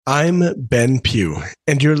I'm Ben Pugh,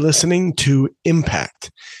 and you're listening to Impact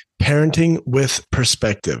Parenting with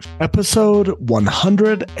Perspective, episode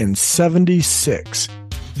 176.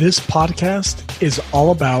 This podcast is all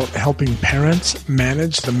about helping parents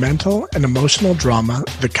manage the mental and emotional drama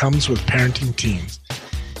that comes with parenting teens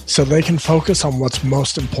so they can focus on what's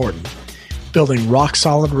most important, building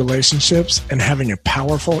rock-solid relationships and having a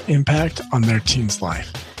powerful impact on their teen's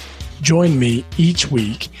life. Join me each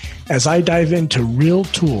week as I dive into real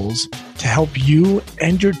tools to help you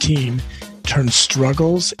and your team turn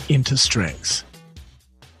struggles into strengths.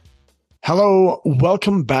 Hello,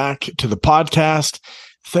 welcome back to the podcast.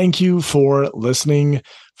 Thank you for listening.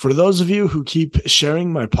 For those of you who keep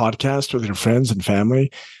sharing my podcast with your friends and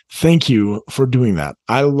family, thank you for doing that.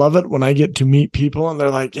 I love it when I get to meet people and they're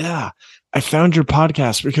like, yeah, I found your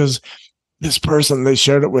podcast because this person, they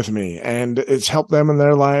shared it with me and it's helped them in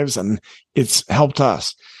their lives and it's helped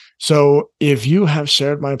us. So if you have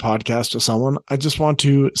shared my podcast with someone, I just want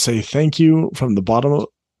to say thank you from the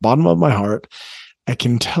bottom of my heart. I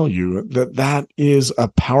can tell you that that is a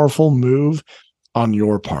powerful move on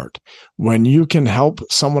your part. When you can help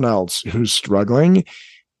someone else who's struggling,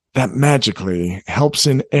 that magically helps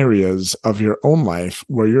in areas of your own life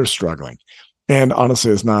where you're struggling. And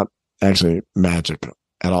honestly, it's not actually magic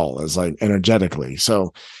at all, as like energetically.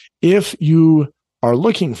 So if you are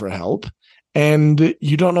looking for help and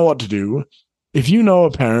you don't know what to do, if you know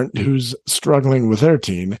a parent who's struggling with their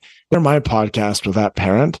teen, share my podcast with that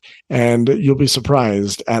parent, and you'll be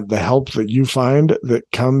surprised at the help that you find that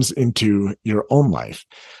comes into your own life.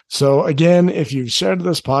 So again, if you've shared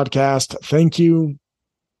this podcast, thank you.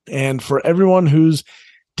 And for everyone who's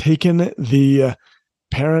taken the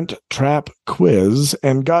Parent Trap quiz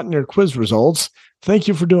and gotten your quiz results, thank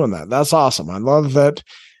you for doing that. That's awesome. I love that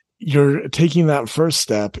you're taking that first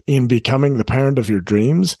step in becoming the parent of your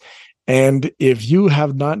dreams. And if you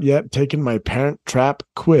have not yet taken my Parent Trap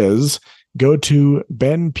quiz, go to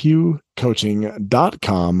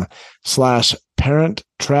benpughcoaching.com/Parent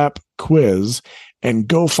Trap quiz and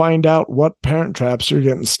go find out what parent traps you're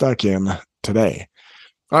getting stuck in today.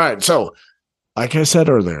 All right. So like I said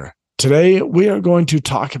earlier, today we are going to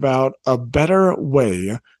talk about a better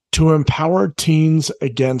way to empower teens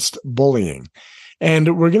against bullying.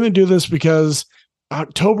 And we're going to do this because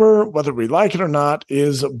October, whether we like it or not,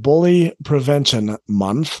 is Bully Prevention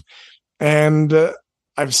Month. And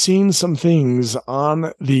I've seen some things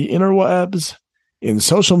on the interwebs, in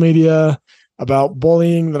social media, about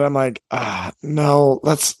bullying that I'm like, no,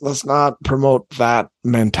 let's not promote that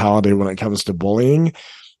mentality when it comes to bullying.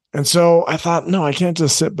 And so I thought, no, I can't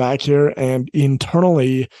just sit back here and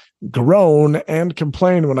internally groan and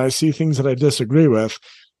complain when I see things that I disagree with.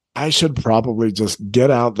 I should probably just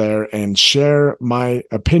get out there and share my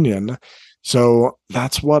opinion. So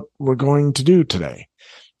that's what we're going to do today.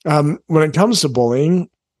 When it comes to bullying,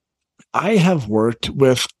 I have worked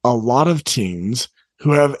with a lot of teens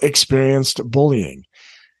who have experienced bullying.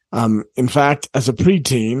 In fact, as a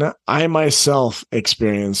preteen, I myself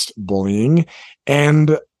experienced bullying,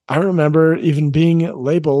 and I remember even being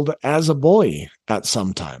labeled as a bully at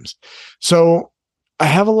some times. So I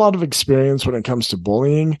have a lot of experience when it comes to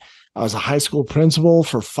bullying. I was a high school principal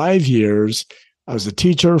for 5 years. I was a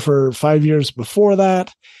teacher for 5 years before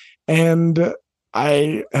that. And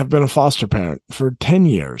I have been a foster parent for 10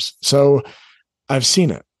 years. So I've seen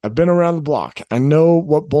it. I've been around the block. I know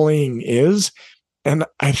what bullying is. And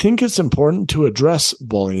I think it's important to address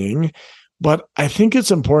bullying, but I think it's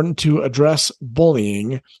important to address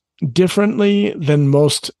bullying differently than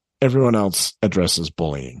most everyone else addresses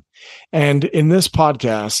bullying. And in this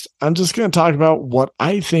podcast, I'm just going to talk about what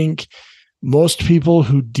I think most people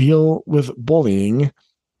who deal with bullying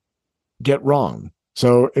get wrong.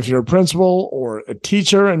 So if you're a principal or a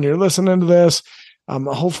teacher and you're listening to this,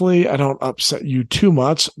 hopefully I don't upset you too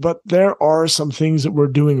much, but there are some things that we're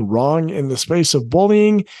doing wrong in the space of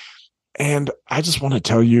bullying. And I just want to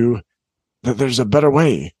tell you that there's a better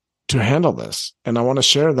way to handle this. And I want to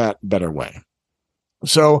share that better way.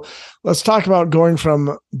 So let's talk about going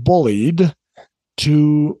from bullied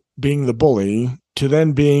to being the bully to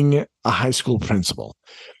then being a high school principal.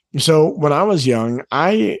 So when I was young,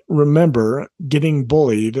 I remember getting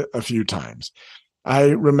bullied a few times. I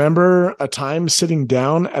remember a time sitting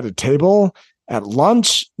down at a table at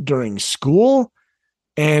lunch during school,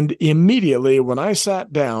 and immediately when I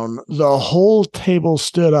sat down, the whole table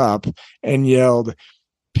stood up and yelled,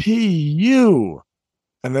 "P.U."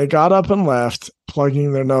 And they got up and left,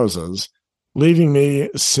 plugging their noses, leaving me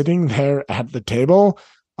sitting there at the table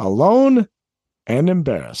alone and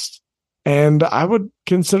embarrassed. And I would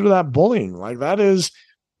consider that bullying. Like, that is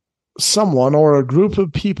someone or a group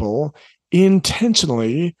of people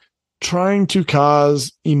intentionally trying to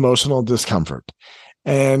cause emotional discomfort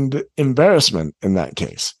and embarrassment in that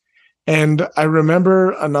case. And I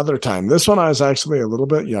remember another time, this one I was actually a little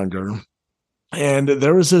bit younger, and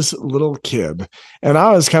there was this little kid, and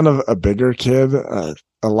I was kind of a bigger kid. A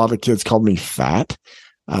lot of kids called me fat.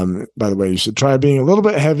 By the way, you should try being a little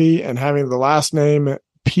bit heavy and having the last name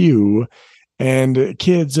Pugh, and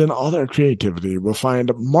kids in all their creativity will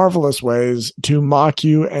find marvelous ways to mock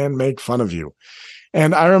you and make fun of you.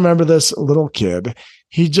 And I remember this little kid,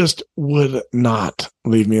 he just would not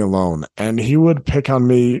leave me alone, and he would pick on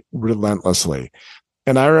me relentlessly.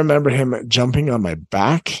 And I remember him jumping on my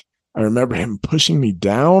back. I remember him pushing me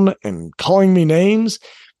down and calling me names,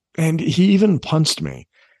 and he even punched me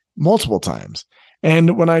multiple times.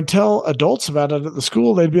 And when I tell adults about it at the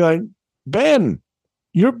school, they'd be like, Ben,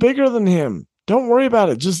 you're bigger than him. Don't worry about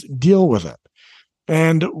it. Just deal with it.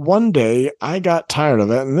 And one day I got tired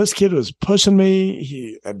of it, and this kid was pushing me.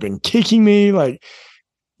 He had been kicking me, like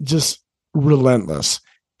just relentless.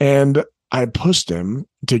 And I pushed him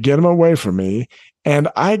to get him away from me, and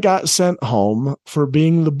I got sent home for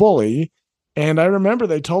being the bully. And I remember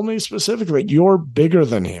they told me specifically, you're bigger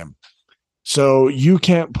than him, so you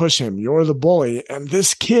can't push him. You're the bully. And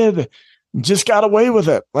this kid just got away with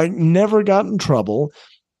it, like never got in trouble,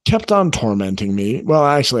 kept on tormenting me. Well,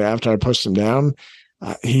 actually, after I pushed him down,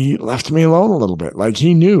 he left me alone a little bit. Like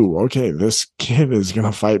he knew, okay, this kid is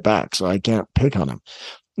going to fight back, so I can't pick on him.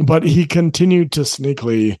 But he continued to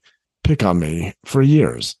sneakily pick on me for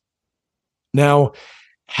years. Now,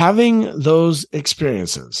 having those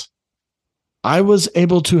experiences, I was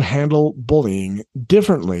able to handle bullying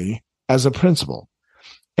differently as a principal.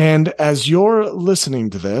 And as you're listening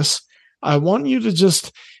to this, I want you to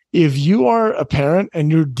just, if you are a parent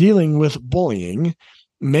and you're dealing with bullying,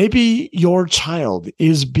 maybe your child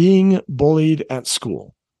is being bullied at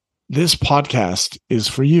school, this podcast is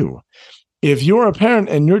for you. If you're a parent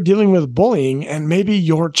and you're dealing with bullying and maybe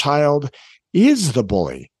your child is the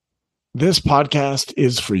bully, this podcast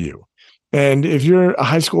is for you. And if you're a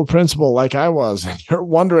high school principal like I was, and you're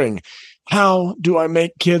wondering, how do I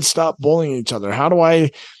make kids stop bullying each other? How do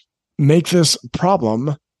I make this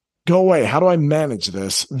problem go away? How do I manage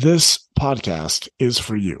this? This podcast is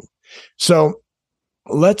for you. So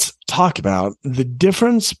let's talk about the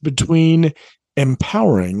difference between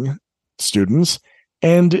empowering students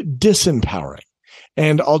and disempowering.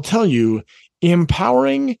 And I'll tell you,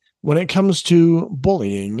 empowering when it comes to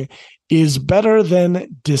bullying is better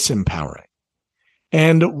than disempowering.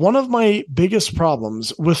 And one of my biggest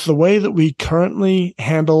problems with the way that we currently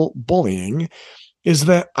handle bullying is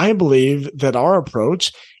that I believe that our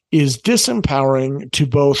approach is disempowering to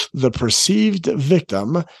both the perceived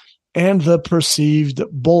victim and the perceived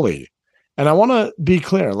bully. And I want to be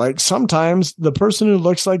clear, like sometimes the person who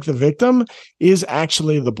looks like the victim is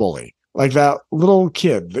actually the bully. Like that little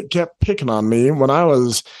kid that kept picking on me when I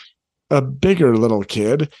was a bigger little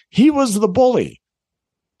kid, he was the bully.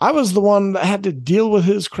 I was the one that had to deal with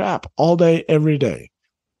his crap all day, every day.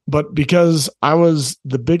 But because I was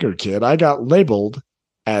the bigger kid, I got labeled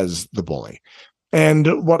as the bully.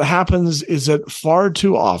 And what happens is that far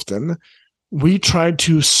too often, we try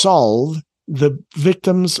to solve the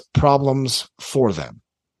victim's problems for them.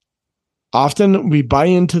 Often we buy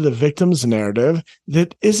into the victim's narrative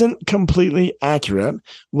that isn't completely accurate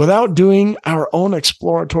without doing our own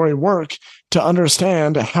exploratory work to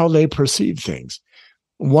understand how they perceive things.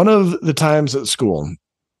 One of the times at school,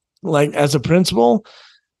 like as a principal,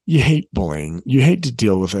 you hate bullying, you hate to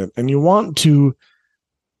deal with it, and you want to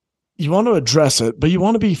address it, but you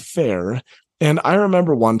want to be fair. And I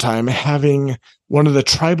remember one time having one of the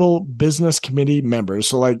tribal business committee members.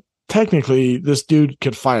 So like technically this dude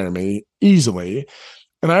could fire me easily.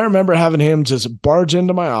 And I remember having him just barge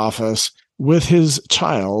into my office with his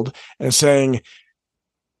child and saying,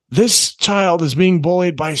 this child is being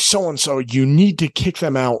bullied by so-and-so. You need to kick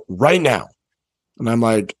them out right now. And I'm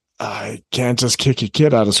like, I can't just kick a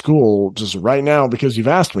kid out of school just right now because you've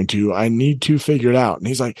asked me to. I need to figure it out. And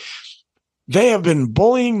he's like, they have been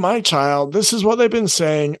bullying my child. This is what they've been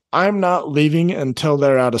saying. I'm not leaving until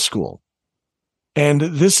they're out of school. And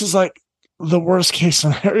this is like the worst case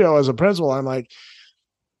scenario as a principal. I'm like,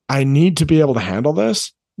 I need to be able to handle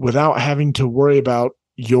this without having to worry about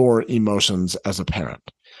your emotions as a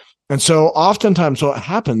parent. And so oftentimes what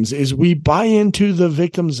happens is we buy into the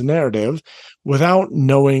victim's narrative without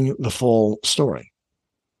knowing the full story.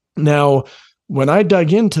 Now, when I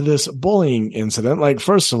dug into this bullying incident, like,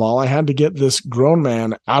 first of all, I had to get this grown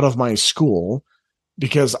man out of my school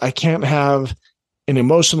because I can't have an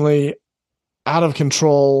emotionally out of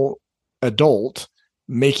control adult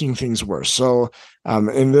making things worse. So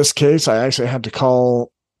in this case, I actually had to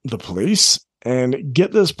call the police and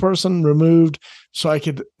get this person removed so I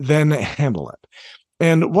could then handle it.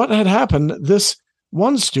 And what had happened, this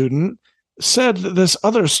one student said that this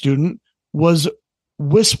other student was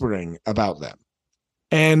whispering about them.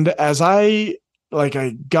 And as I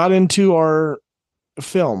got into our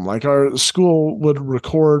film, like our school would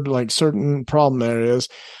record like certain problem areas,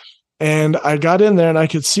 and I got in there and I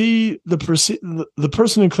could see the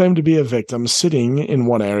person who claimed to be a victim sitting in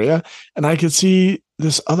one area, and I could see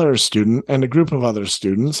this other student and a group of other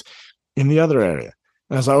students in the other area.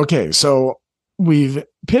 And I was like, okay, so we've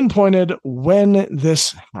pinpointed when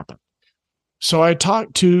this happened. So I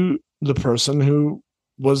talked to the person who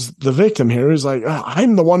was the victim here, who's like, oh,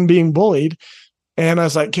 I'm the one being bullied. And I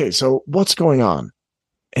was like, okay, so what's going on?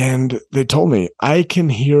 And they told me, I can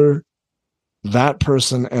hear that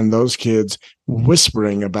person and those kids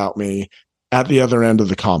whispering about me at the other end of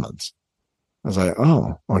the commons. I was like,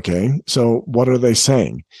 oh, okay. So what are they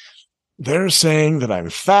saying? They're saying that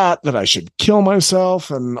I'm fat, that I should kill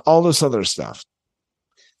myself, and all this other stuff.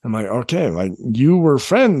 I'm like, okay, like you were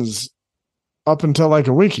friends up until like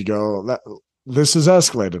a week ago. This has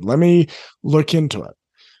escalated. Let me look into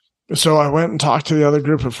it. So I went and talked to the other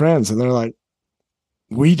group of friends, and they're like,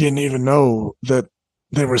 we didn't even know that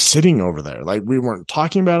they were sitting over there. Like, we weren't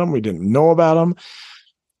talking about them. We didn't know about them.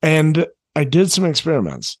 And I did some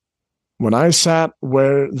experiments. When I sat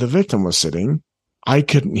where the victim was sitting, I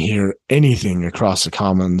couldn't hear anything across the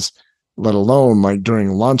commons, let alone like during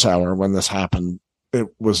lunch hour when this happened. It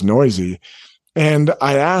was noisy. And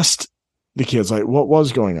I asked the kids, like, what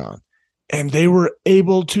was going on? And they were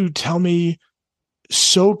able to tell me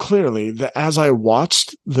so clearly that as I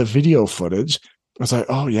watched the video footage, I was like,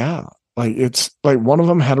 oh, yeah. Like, it's like one of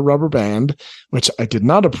them had a rubber band, which I did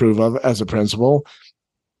not approve of as a principal,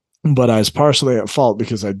 but I was partially at fault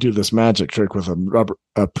because I do this magic trick with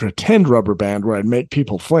a pretend rubber band where I'd make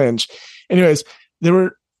people flinch. Anyways, they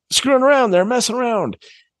were screwing around. They're messing around.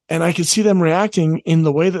 And I could see them reacting in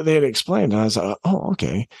the way that they had explained. And I was like, oh,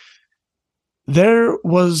 okay. There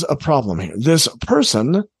was a problem here. This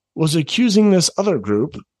person was accusing this other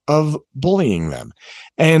group of bullying them.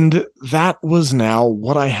 And that was now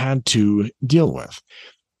what I had to deal with.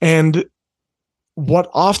 And what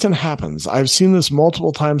often happens, I've seen this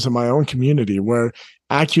multiple times in my own community where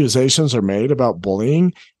accusations are made about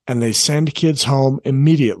bullying and they send kids home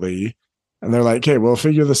immediately. And they're like, okay, we'll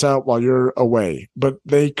figure this out while you're away. But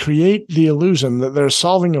they create the illusion that they're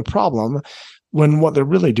solving a problem when what they're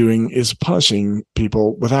really doing is punishing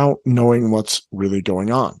people without knowing what's really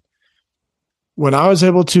going on. When I was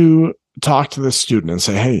able to talk to this student and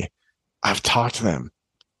say, hey, I've talked to them.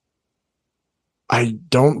 I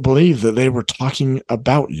don't believe that they were talking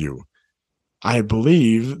about you. I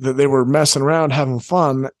believe that they were messing around, having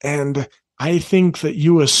fun, and I think that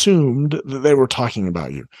you assumed that they were talking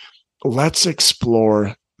about you. Let's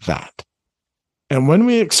explore that. And when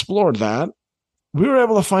we explored that, we were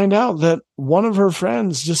able to find out that one of her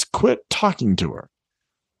friends just quit talking to her.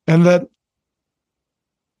 And that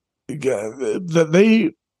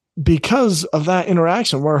they, because of that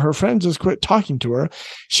interaction where her friend just quit talking to her,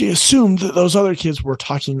 she assumed that those other kids were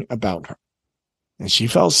talking about her. And she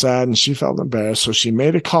felt sad and she felt embarrassed. So she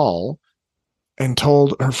made a call and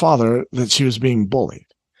told her father that she was being bullied.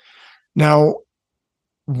 Now,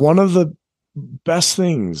 one of the best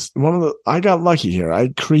things, I got lucky here. I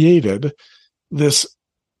created this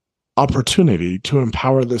opportunity to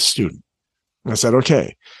empower this student. And I said,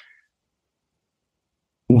 okay,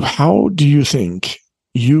 how do you think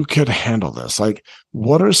you could handle this? Like,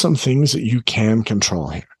 what are some things that you can control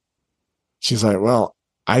here? She's like, well,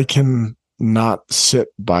 I can not sit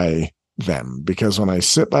by them because when I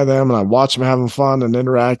sit by them and I watch them having fun and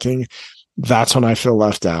interacting, that's when I feel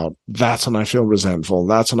left out. That's when I feel resentful.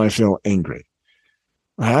 That's when I feel angry.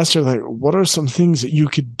 I asked her, like, what are some things that you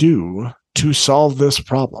could do to solve this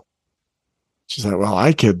problem? She's like, well,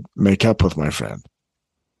 I could make up with my friend.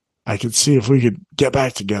 I could see if we could get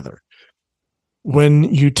back together. When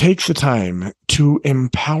you take the time to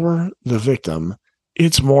empower the victim,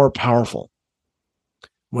 it's more powerful.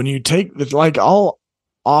 When you take it's my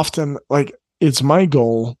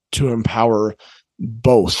goal to empower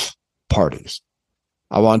both parties.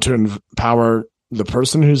 I want to empower the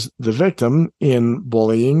person who's the victim in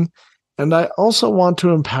bullying, and I also want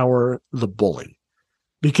to empower the bully.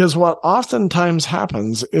 Because what oftentimes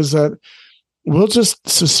happens is that we'll just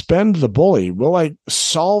suspend the bully. We'll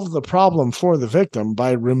solve the problem for the victim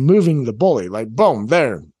by removing the bully. Like, boom,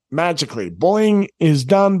 there, magically. Bullying is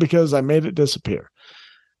done because I made it disappear.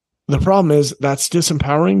 The problem is that's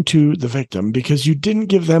disempowering to the victim because you didn't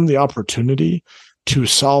give them the opportunity to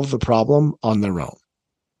solve the problem on their own.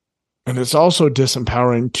 And it's also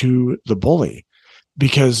disempowering to the bully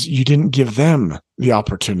because you didn't give them the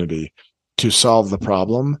opportunity to solve the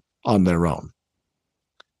problem on their own.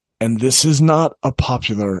 And this is not a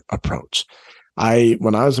popular approach.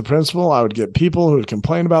 When I was a principal, I would get people who would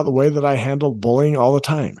complain about the way that I handled bullying all the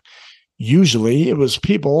time. Usually it was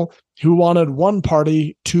people who wanted one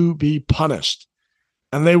party to be punished.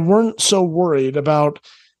 And they weren't so worried about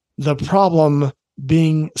the problem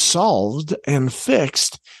being solved and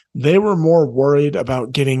fixed. They were more worried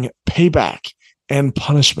about getting payback and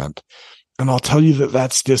punishment. And I'll tell you that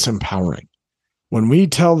that's disempowering. When we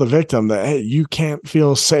tell the victim that, hey, you can't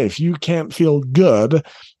feel safe, you can't feel good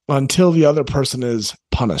until the other person is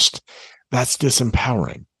punished, that's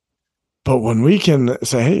disempowering. But when we can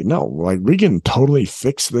say, hey, no, like we can totally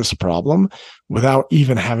fix this problem without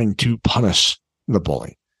even having to punish the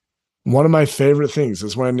bully. One of my favorite things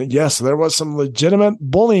is when, yes, there was some legitimate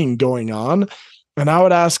bullying going on, and I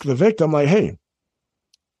would ask the victim, like, hey,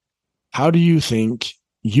 how do you think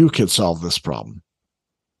you could solve this problem?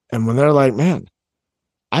 And when they're like, man,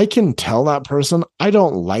 I can tell that person, I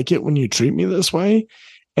don't like it when you treat me this way,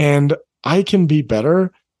 and I can be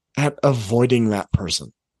better at avoiding that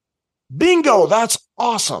person. Bingo, that's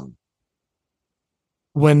awesome.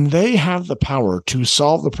 When they have the power to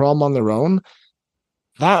solve the problem on their own,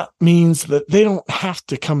 that means that they don't have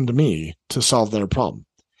to come to me to solve their problem.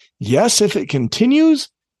 Yes, if it continues,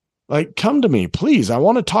 like, come to me, please. I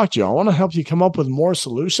want to talk to you. I want to help you come up with more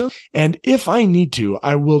solutions. And if I need to,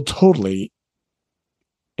 I will totally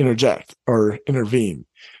interject or intervene.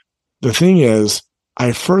 The thing is,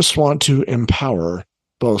 I first want to empower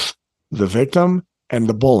both the victim and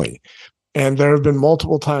the bully. And there have been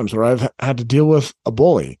multiple times where I've had to deal with a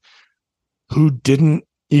bully who didn't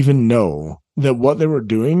even know that what they were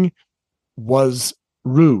doing was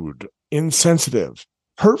rude, insensitive,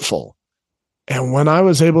 hurtful. And when I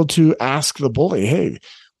was able to ask the bully, hey,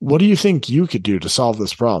 what do you think you could do to solve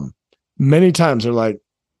this problem? Many times they're like,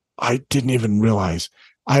 I didn't even realize.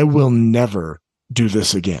 I will never do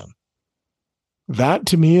this again. That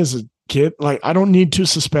to me is a kid, like, I don't need to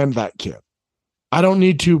suspend that kid. I don't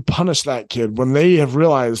need to punish that kid when they have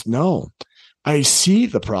realized, no, I see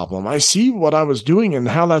the problem. I see what I was doing and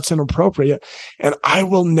how that's inappropriate, and I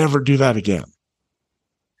will never do that again.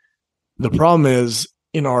 The problem is,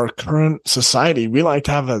 in our current society, we like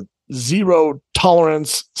to have a zero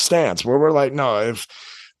tolerance stance where we're like, no, if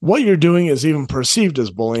what you're doing is even perceived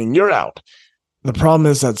as bullying, you're out. The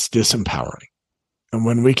problem is that's disempowering. And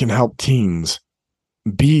when we can help teens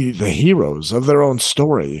be the heroes of their own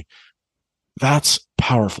story, that's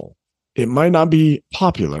powerful. It might not be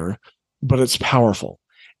popular, but it's powerful.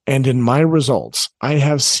 And in my results,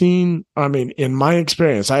 in my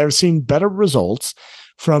experience, I have seen better results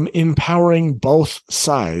from empowering both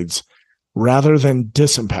sides rather than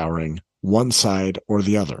disempowering one side or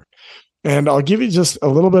the other. And I'll give you just a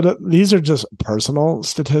little bit these are just personal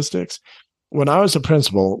statistics. When I was a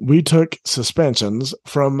principal, we took suspensions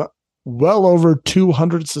from well over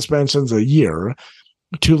 200 suspensions a year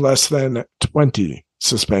to less than 20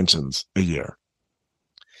 suspensions a year.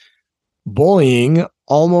 Bullying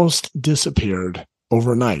almost disappeared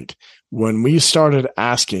overnight when we started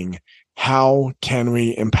asking, how can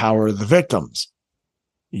we empower the victims?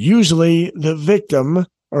 Usually the victim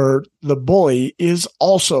or the bully is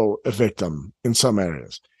also a victim in some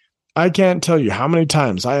areas. I can't tell you how many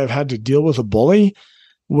times I have had to deal with a bully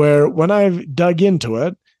where when I've dug into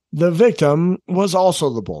it, the victim was also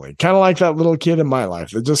the bully, kind of like that little kid in my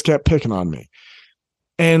life that just kept picking on me.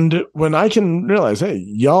 And when I can realize, hey,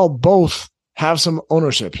 y'all both have some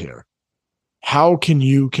ownership here. How can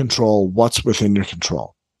you control what's within your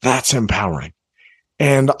control? That's empowering.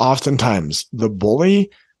 And oftentimes the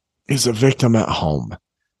bully is a victim at home.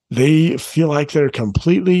 They feel like they're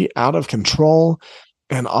completely out of control.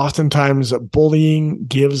 And oftentimes bullying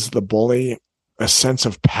gives the bully a sense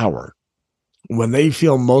of power when they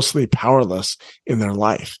feel mostly powerless in their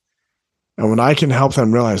life. And when I can help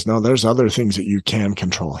them realize, no, there's other things that you can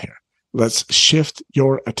control here. Let's shift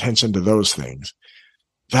your attention to those things.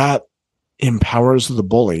 That empowers the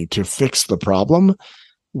bully to fix the problem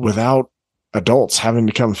without adults having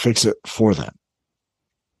to come fix it for them.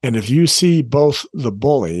 And if you see both the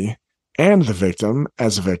bully and the victim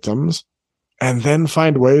as victims, and then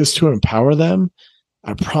find ways to empower them,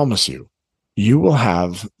 I promise you, you will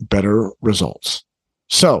have better results.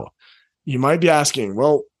 So you might be asking,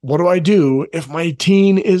 well, what do I do if my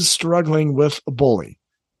teen is struggling with a bully?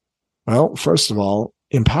 Well, first of all,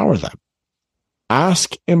 empower them.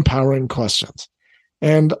 Ask empowering questions.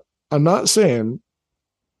 And I'm not saying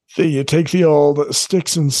you take the old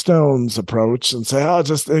sticks and stones approach and say, oh,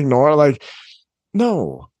 just ignore. Like,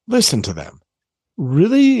 no, listen to them.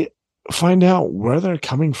 Really find out where they're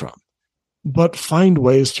coming from, but find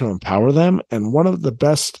ways to empower them. And one of the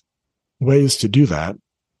best ways to do that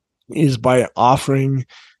is by offering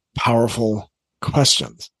powerful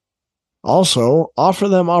questions. Also, offer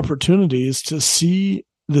them opportunities to see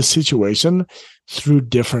the situation through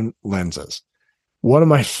different lenses. One of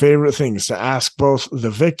my favorite things to ask both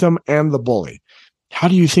the victim and the bully, how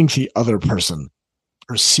do you think the other person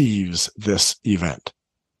perceives this event?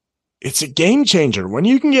 It's a game changer. When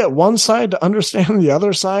you can get one side to understand the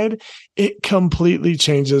other side, it completely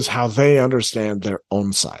changes how they understand their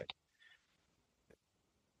own side.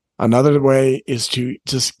 Another way is to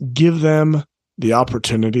just give them the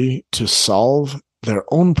opportunity to solve their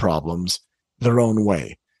own problems their own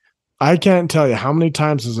way. I can't tell you how many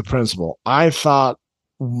times as a principal, I thought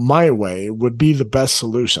my way would be the best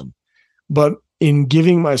solution. But in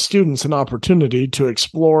giving my students an opportunity to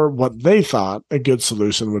explore what they thought a good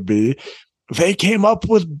solution would be, they came up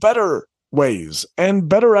with better ways and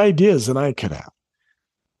better ideas than I could have.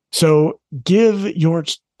 So give your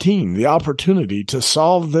team the opportunity to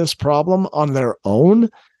solve this problem on their own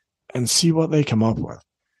and see what they come up with.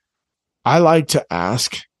 I like to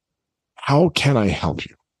ask, how can I help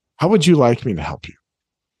you? How would you like me to help you?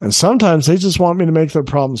 And sometimes they just want me to make their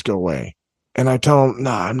problems go away. And I tell them,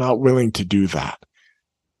 no, I'm not willing to do that.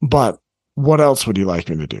 But what else would you like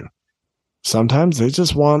me to do? Sometimes they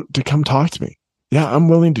just want to come talk to me. Yeah, I'm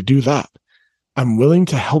willing to do that. I'm willing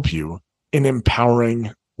to help you in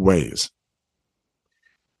empowering ways.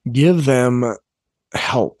 Give them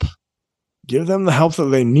help. Give them the help that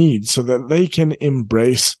they need so that they can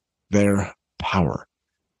embrace their power.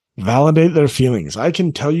 Validate their feelings. I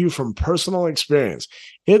can tell you from personal experience,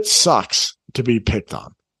 it sucks to be picked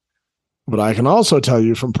on. But I can also tell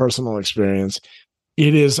you from personal experience,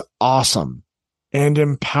 it is awesome and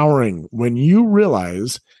empowering when you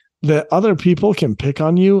realize that other people can pick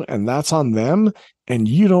on you and that's on them, and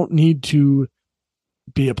you don't need to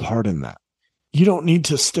be a part in that. You don't need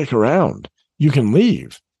to stick around. You can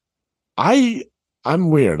leave. I'm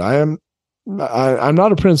weird. I'm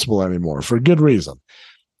not a principal anymore for good reason.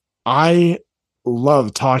 I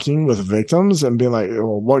love talking with victims and being like,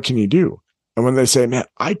 well, what can you do? And when they say, man,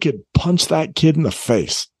 I could punch that kid in the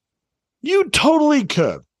face. You totally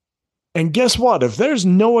could. And guess what? If there's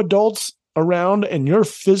no adults around and your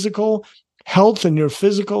physical health and your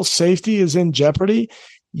physical safety is in jeopardy,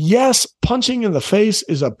 yes, punching in the face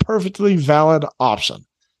is a perfectly valid option.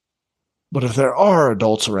 But if there are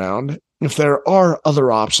adults around, if there are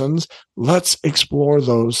other options, let's explore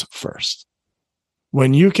those first.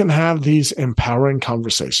 When you can have these empowering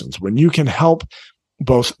conversations, when you can help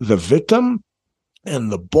both the victim and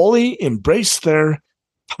the bully embrace their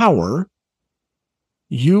power,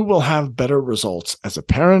 you will have better results as a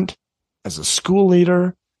parent, as a school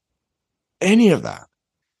leader, any of that.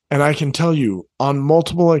 And I can tell you on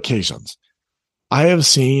multiple occasions, I have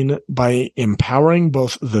seen by empowering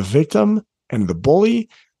both the victim and the bully,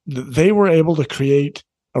 that they were able to create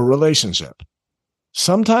a relationship.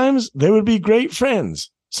 Sometimes they would be great friends.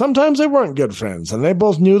 Sometimes they weren't good friends, and they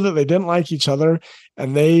both knew that they didn't like each other,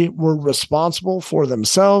 and they were responsible for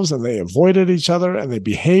themselves, and they avoided each other, and they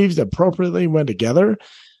behaved appropriately when together.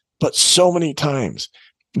 But so many times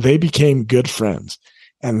they became good friends,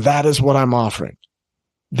 and that is what I'm offering.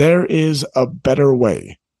 There is a better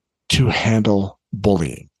way to handle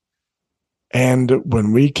bullying. And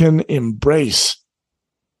when we can embrace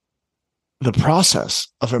the process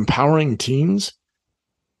of empowering teens,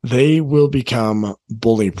 they will become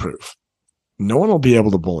bully-proof. No one will be able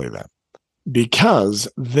to bully them because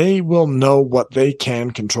they will know what they can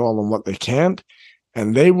control and what they can't,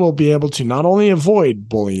 and they will be able to not only avoid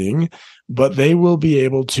bullying, but they will be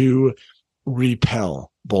able to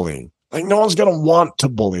repel bullying. Like, no one's going to want to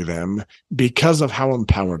bully them because of how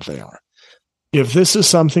empowered they are. If this is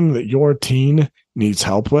something that your teen needs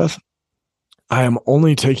help with, I am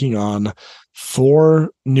only taking on 4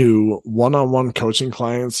 new one-on-one coaching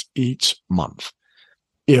clients each month.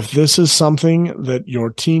 If this is something that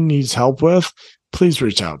your teen needs help with, please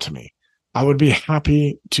reach out to me. I would be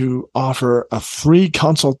happy to offer a free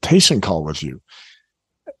consultation call with you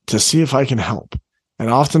to see if I can help. And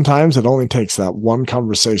oftentimes it only takes that one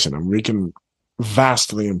conversation and we can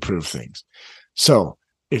vastly improve things. So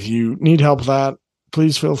if you need help with that,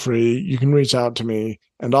 please feel free. You can reach out to me.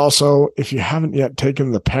 And also, if you haven't yet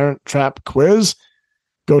taken the Parent Trap quiz,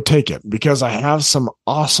 go take it, because I have some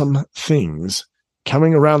awesome things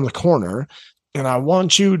coming around the corner, and I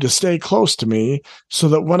want you to stay close to me so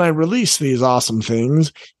that when I release these awesome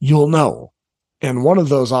things, you'll know. And one of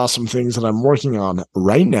those awesome things that I'm working on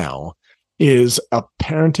right now is a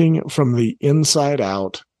Parenting from the Inside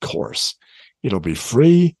Out course. It'll be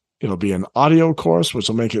free. It'll be an audio course, which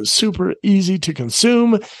will make it super easy to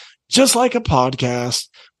consume, just like a podcast.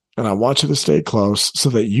 And I want you to stay close so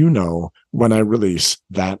that you know when I release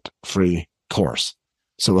that free course.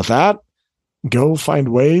 So with that, go find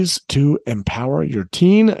ways to empower your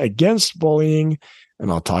teen against bullying,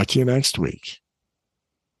 and I'll talk to you next week.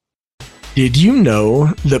 Did you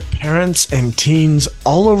know that parents and teens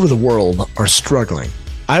all over the world are struggling?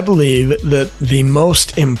 I believe that the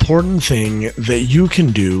most important thing that you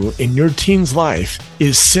can do in your teen's life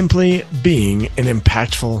is simply being an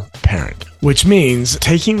impactful parent, which means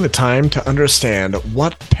taking the time to understand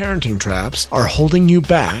what parenting traps are holding you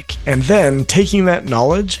back, and then taking that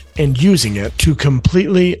knowledge and using it to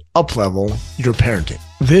completely uplevel your parenting.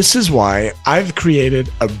 This is why I've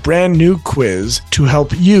created a brand new quiz to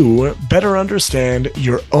help you better understand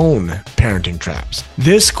your own parenting traps.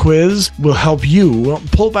 This quiz will help you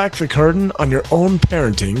pull back the curtain on your own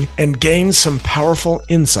parenting and gain some powerful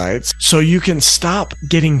insights so you can stop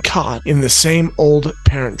getting caught in the same old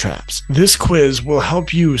parent traps. This quiz will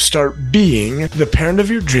help you start being the parent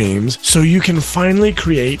of your dreams so you can finally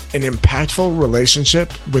create an impactful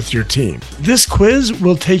relationship with your teen. This quiz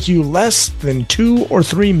will take you less than 2 or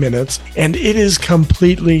 3 minutes, and it is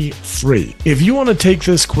completely free. If you want to take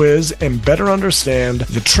this quiz and better understand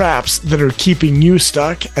the traps that are keeping you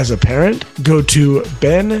stuck as a parent, go to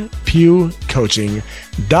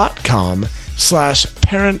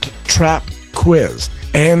benpewcoaching.com/parent-trap-quiz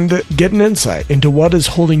and get an insight into what is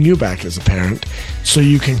holding you back as a parent so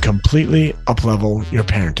you can completely uplevel your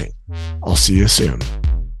parenting. I'll see you soon.